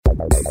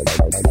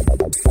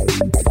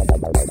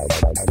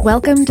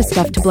Welcome to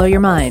Stuff to Blow Your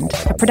Mind,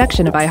 a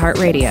production of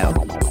iHeartRadio.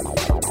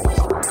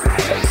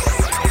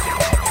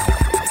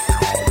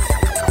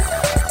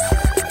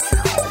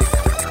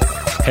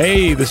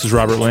 Hey, this is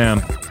Robert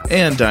Lamb.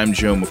 And I'm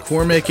Joe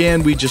McCormick,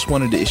 and we just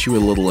wanted to issue a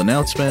little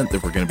announcement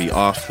that we're going to be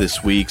off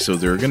this week, so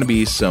there are going to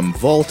be some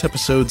Vault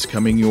episodes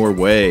coming your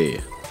way.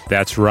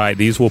 That's right.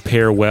 These will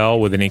pair well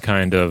with any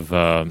kind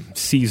of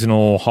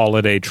seasonal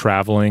holiday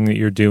traveling that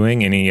you're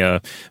doing, any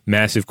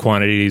massive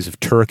quantities of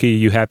turkey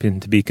you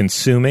happen to be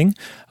consuming.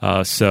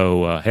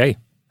 Hey,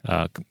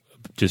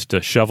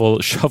 just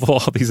shovel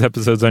all these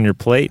episodes on your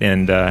plate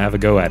and have a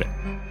go at it.